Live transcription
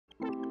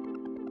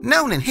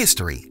Known in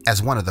history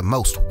as one of the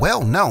most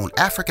well-known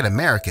African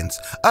Americans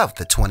of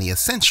the 20th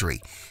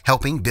century,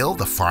 helping build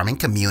the farming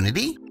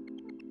community?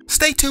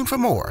 Stay tuned for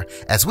more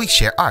as we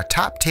share our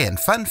top 10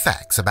 fun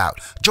facts about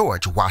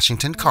George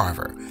Washington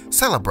Carver,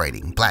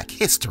 celebrating Black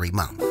History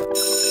Month.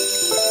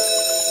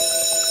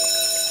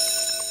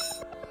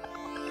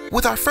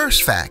 With our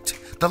first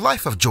fact, the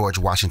life of George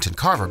Washington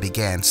Carver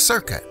began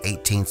circa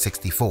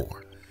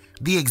 1864.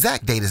 The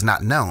exact date is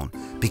not known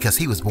because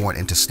he was born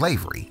into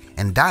slavery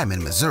in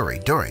Diamond, Missouri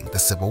during the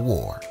Civil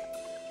War.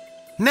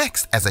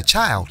 Next, as a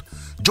child,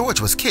 George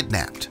was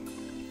kidnapped.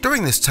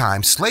 During this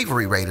time,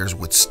 slavery raiders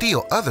would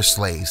steal other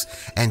slaves,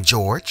 and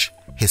George,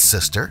 his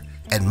sister,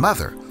 and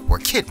mother were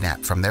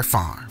kidnapped from their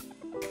farm.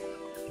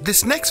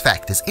 This next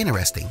fact is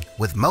interesting,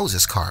 with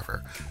Moses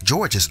Carver,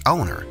 George's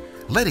owner,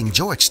 letting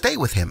George stay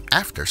with him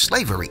after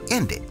slavery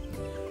ended.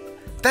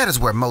 That is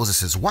where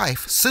Moses'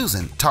 wife,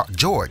 Susan, taught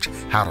George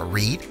how to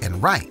read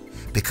and write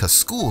because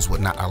schools would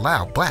not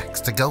allow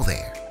blacks to go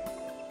there.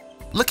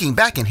 Looking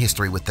back in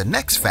history with the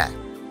next fact,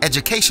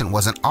 education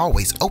wasn't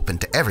always open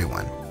to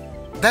everyone.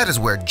 That is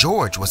where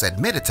George was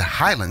admitted to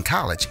Highland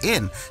College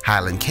in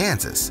Highland,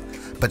 Kansas,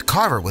 but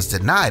Carver was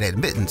denied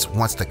admittance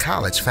once the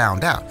college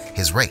found out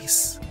his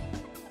race.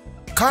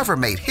 Carver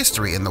made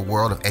history in the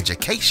world of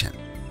education.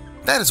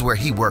 That is where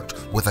he worked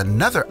with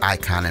another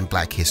icon in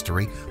Black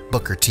history,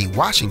 Booker T.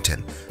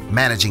 Washington,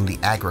 managing the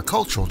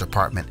agricultural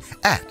department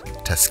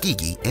at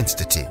Tuskegee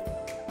Institute.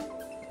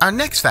 Our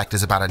next fact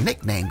is about a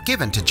nickname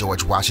given to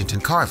George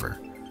Washington Carver.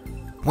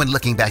 When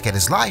looking back at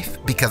his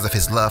life, because of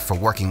his love for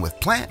working with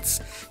plants,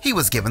 he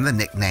was given the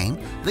nickname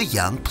the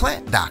Young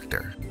Plant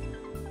Doctor.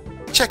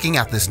 Checking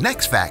out this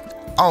next fact,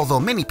 although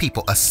many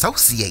people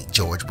associate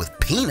George with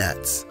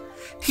peanuts,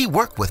 he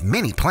worked with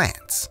many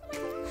plants.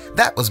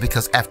 That was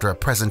because after a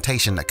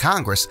presentation to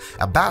Congress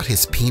about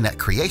his peanut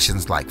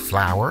creations like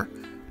flour,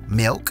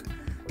 milk,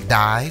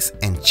 dyes,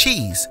 and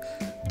cheese,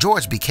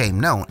 George became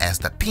known as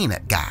the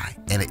Peanut Guy,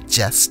 and it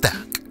just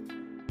stuck.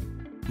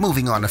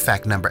 Moving on to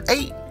fact number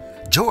 8,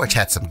 George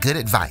had some good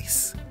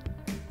advice.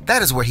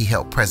 That is where he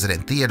helped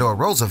President Theodore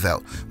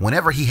Roosevelt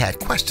whenever he had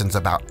questions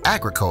about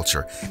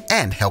agriculture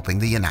and helping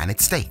the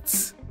United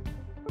States.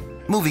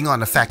 Moving on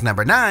to fact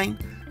number 9,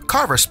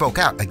 Carver spoke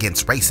out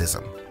against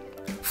racism.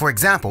 For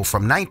example,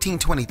 from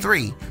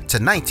 1923 to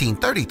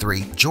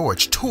 1933,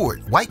 George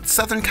toured white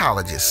Southern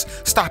colleges,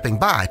 stopping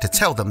by to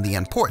tell them the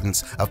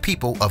importance of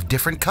people of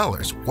different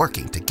colors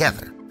working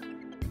together.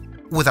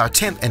 With our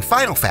 10th and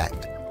final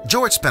fact,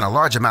 George spent a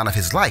large amount of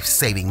his life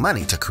saving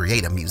money to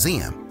create a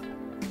museum.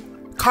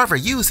 Carver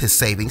used his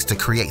savings to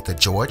create the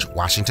George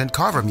Washington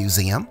Carver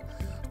Museum,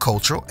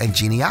 Cultural and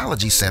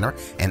Genealogy Center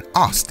in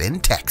Austin,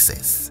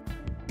 Texas.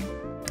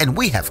 And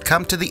we have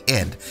come to the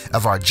end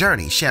of our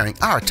journey sharing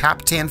our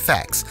top 10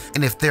 facts.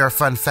 And if there are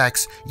fun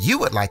facts you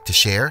would like to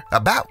share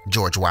about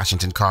George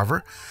Washington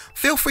Carver,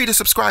 feel free to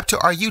subscribe to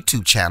our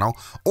YouTube channel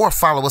or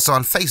follow us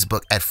on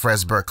Facebook at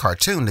Fresburg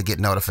Cartoon to get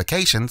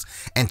notifications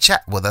and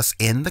chat with us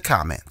in the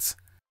comments.